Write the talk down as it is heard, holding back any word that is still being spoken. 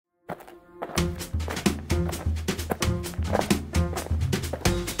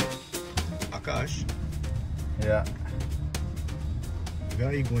Yeah. Where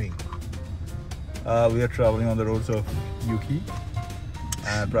are you going? We are traveling on the roads of Yuki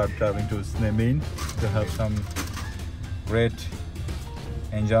and traveling to Nimbin to have some great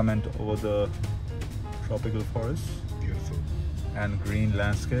enjoyment over the tropical forests. Beautiful. And green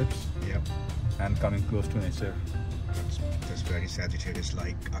landscapes. Yep. And coming close to nature. That's very Sagittarius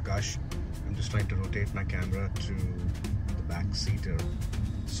like. Akash, I'm just trying to rotate my camera to the back seater.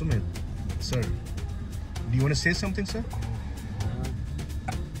 Sumit, sir, do you want to say something, sir?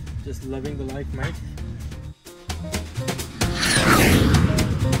 Just loving the life, mate.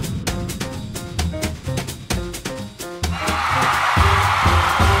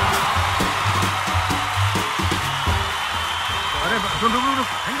 रुक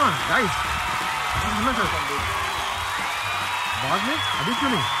hang on guys सुनना sir बाद में अभी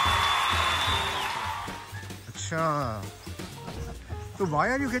क्यों नहीं अच्छा तो why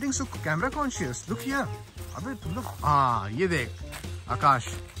are you getting so camera conscious? Look here. अबे तुम लोग हाँ ये देख आकाश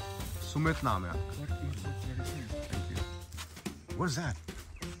सुमित नाम है. Thank you. What's that?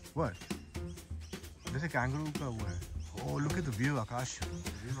 What? जैसे kangaroo का वो है. Oh, look at the view, Akash.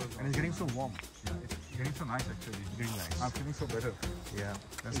 And it's getting so warm. Yeah, it's getting so nice actually. It's getting nice. I'm feeling so better. Yeah,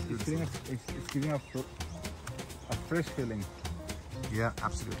 that's It's giving a fresh feeling. Yeah,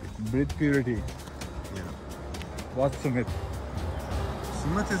 absolutely. Breathe purity. Yeah. What's Sumit?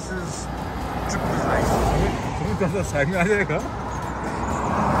 Sumit is his trip of his life. Sumit कैसा side में आ जाएगा?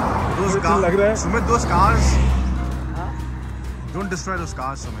 Those cars. लग रहा है? Sumit, those cars. Don't destroy those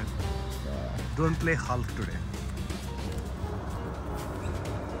cars, Sumit. Don't play Hulk today.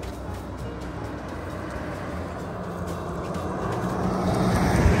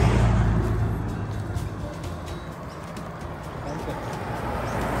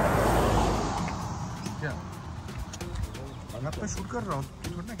 मैं shoot कर रहा हूँ तू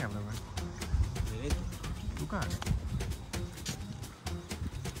छोड़ना कैमरा में तू कहाँ है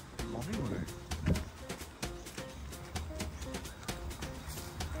मॉर्निंग हो रहा है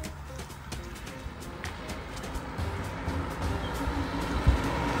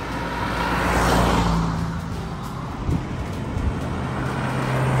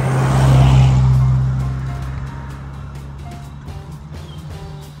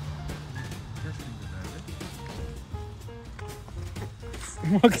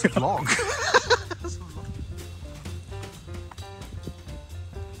It's a vlog.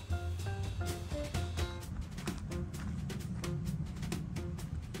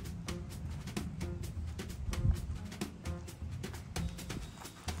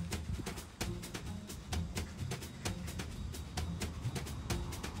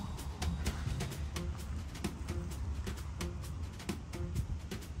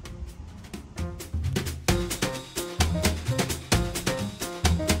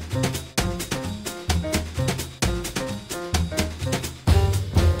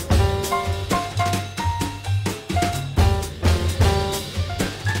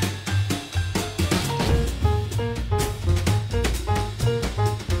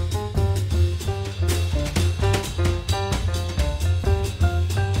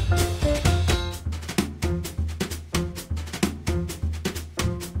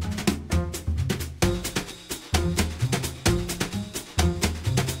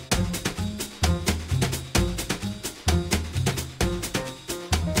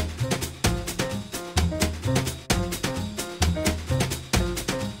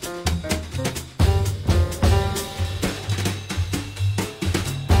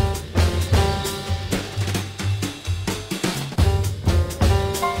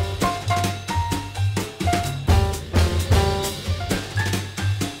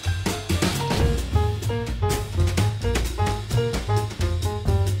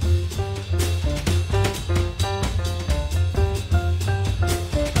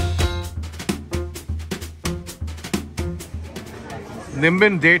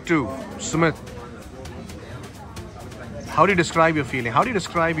 Nimbin Day 2. Sumit, how do you describe your feeling? How do you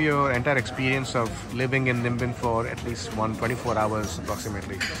describe your entire experience of living in Nimbin for at least 24 hours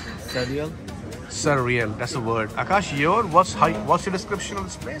approximately? Surreal. Surreal, that's the word. Akash, what's your description of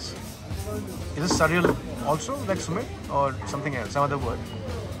this place? Is it surreal also, like Sumit, or something else, some other word?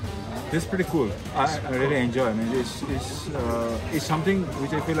 This is pretty cool. I really enjoy. I mean, it's something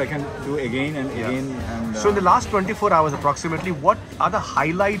which I feel I can do again and again. And so in the last 24 hours approximately, what are the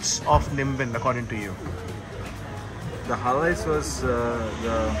highlights of Nimbin according to you? the highlights was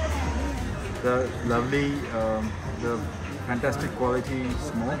the lovely, the fantastic quality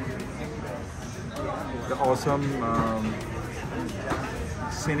smoke, the awesome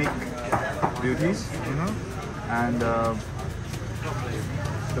scenic beauties, and the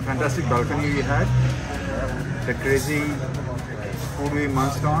fantastic balcony we had, the crazy food we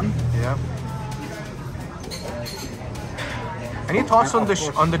munched on. Yeah. Any thoughts on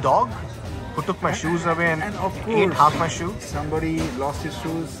the dog who took my shoes away and of ate course, half my shoe? somebody lost his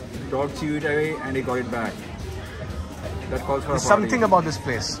shoes, dog chewed it away, and he got it back. That calls for a There's party. something about this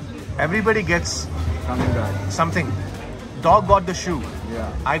place. Everybody gets Coming back. something. Dog got the shoe. Yeah.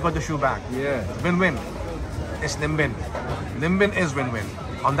 I got the shoe back. Yeah. Win-win. It's Nimbin. Nimbin is win-win.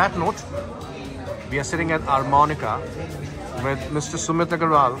 On that note, we are sitting at Harmonica with Mr. Sumit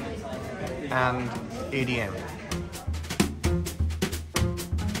Agarwal and ADM.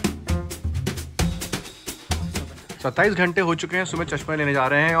 So 27 घंटे हो चुके हैं, सुमित चश्मा लेने जा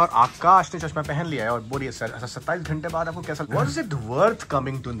रहे हैं और आकाश ने चश्मा पहन लिया है और बोलिए सर 27 घंटे बाद आपको कैसा लगा? What is it worth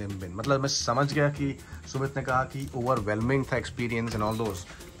coming to Nimbin? मतलब मैं समझ गया कि सुमित ने कहा कि ओवरवेलमिंग था experience and all those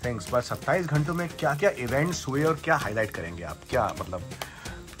things, पर 27 घंटों में क्या क्या इवेंट्स हुए और क्या हाईलाइट करेंगे आप? क्या मतलब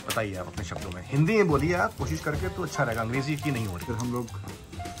बताइए आप अपने शब्दों में, हिंदी में बोलिए आप कोशिश करके तो अच्छा रहेगा, अंग्रेजी की नहीं हो रही। फिर हम लोग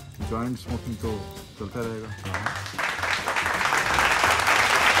जॉइंट स्मोकिंग तो चलता रहेगा।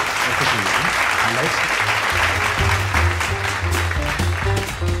 हाईलाइट्स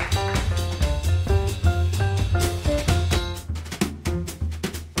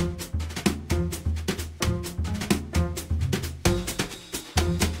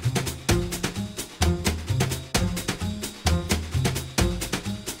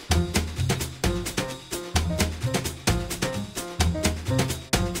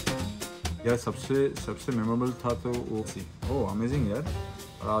यार सबसे मेमोरेबल था तो वो ओह अमेजिंग यार,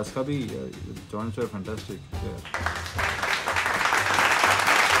 और आज का भी जॉइंट्स आर फैंटास्टिक यार।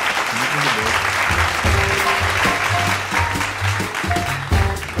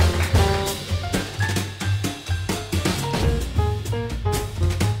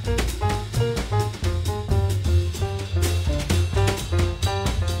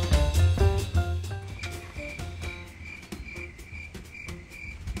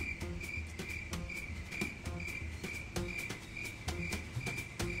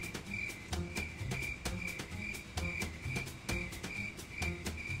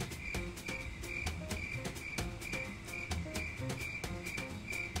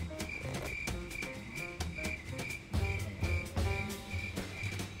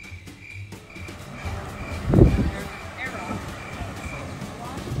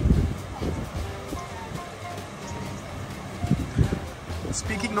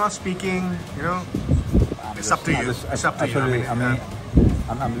 Speaking, not speaking, you know, it's up to you. It's up to you.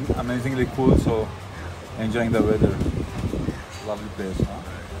 I'm amazingly cool, so enjoying the weather. Lovely place, huh?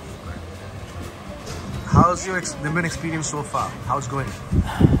 How's your Nimbin experience so far? How's it going?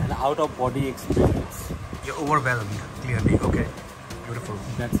 An out-of-body experience. You're overwhelmed, clearly. Okay, beautiful.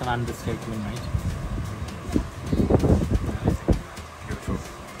 That's an understatement, right? Beautiful.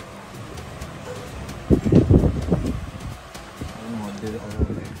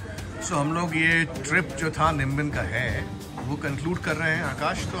 So हम लोग ये trip जो था निम्बिन का है वो conclude कर रहे हैं।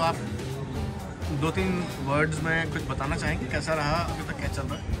 आकाश, तो आप 2-3 वर्ड्स में कुछ बताना चाहेंगे, कैसा रहा अभी तक, क्या चल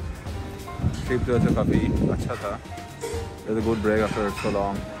रहा है? ट्रिप जो है काफ़ी अच्छा था। It was a good break after so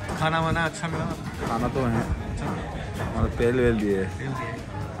long. खाना वाना अच्छा मिला? खाना तो है, मतलब तेल वेल दिए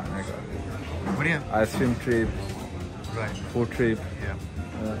खाने का। बढ़िया। Ice cream trip, right, food trip,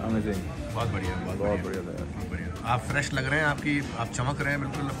 amazing, बहुत बढ़िया, बहुत बढ़िया था यार। बहुत बढ़िया। आप फ्रेश लग रहे हैं, आप चमक रहे हैं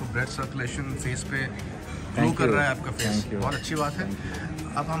बिल्कुल, आपको ब्लड सर्कुलेशन फेस पे ग्लो कर रहा है आपका फेस, बहुत अच्छी बात है।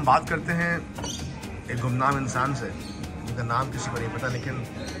 अब हम बात करते हैं एक गुमनाम इंसान से जिनका नाम किसी को नहीं पता, लेकिन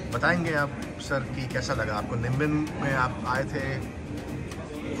बताएंगे आप सर कि कैसा लगा आपको निम्बिन में? आप आए थे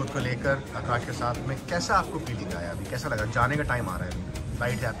खुद को लेकर आकाश के साथ में, कैसा आपको फीलिंग आया अभी, कैसा लगा? जाने का टाइम आ रहा है,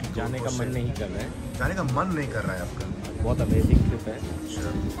 फ्लाइट है आपकी, जाने का मन नहीं कर रहा है। जाने का मन नहीं कर रहा है आपका? बहुत अमेजिंग ट्रिप है।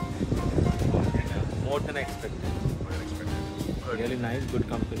 More than expected. Really nice, good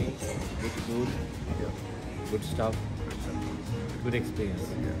company, good food, good stuff, good experience.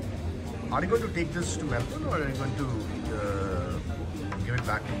 Are you going to take this to Melbourne, or are you going to give it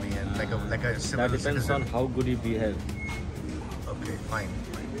back to me and like a That civil depends citizen? on how good you behave. Okay, fine.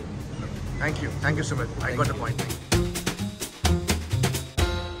 Thank you, Sumit. I got the point.